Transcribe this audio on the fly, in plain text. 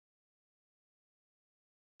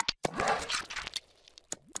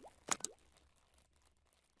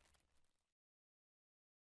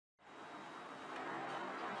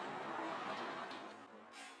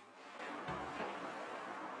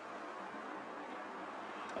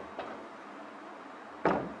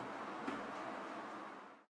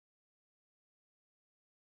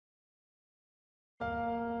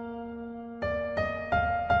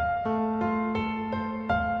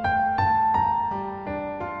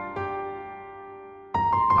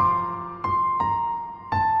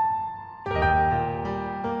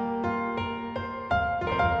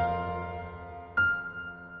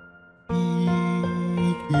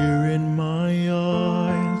Here in my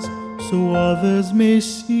eyes, so others may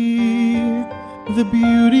see the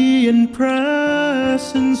beauty and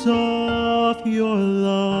presence of your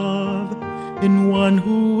love in one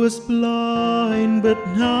who was blind but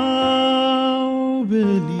now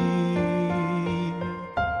believes.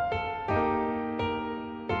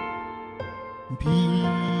 Be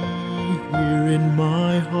here in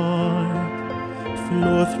my heart,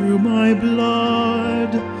 flow through my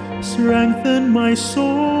blood, strengthen my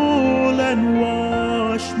soul and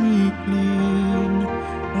wash me clean,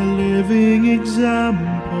 a living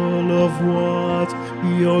example of what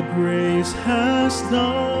your grace has done.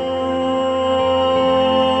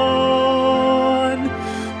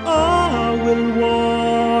 I will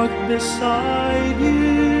walk beside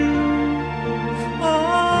you,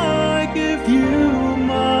 I give you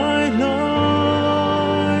my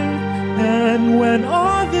life, and when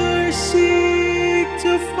others seek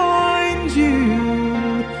to find you,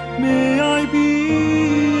 may I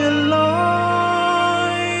be a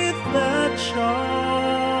light that shines.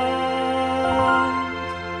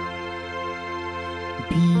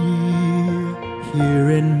 Be here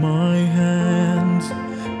in my hands,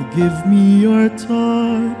 give me your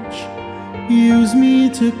touch, use me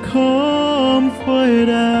to comfort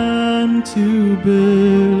and to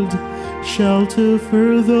build shelter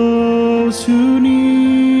for those who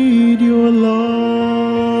need your love.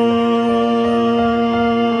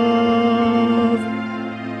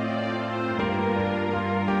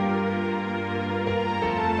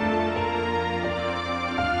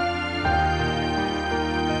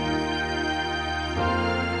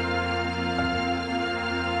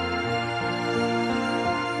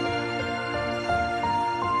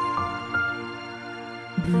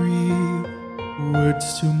 Breathe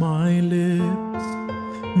words to my lips,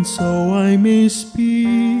 and so I may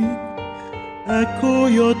speak, echo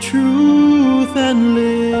your truth and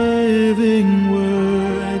living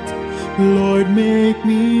words. Lord, make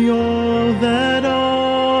me all that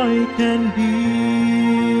I can be.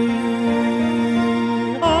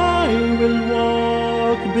 I will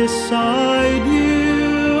walk beside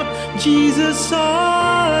you, Jesus,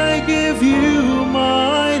 I give you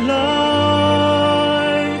my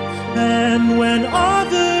life, and when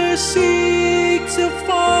others seek to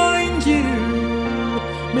find you,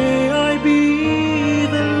 may I be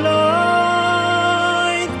the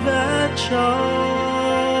light that shines.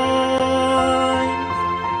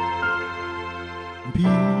 Be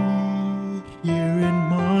here in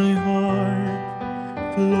my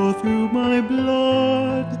heart, flow through my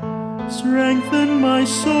blood, strengthen my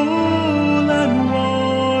soul and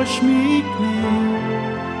wash me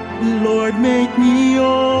clean. Lord, make me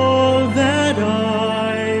all that I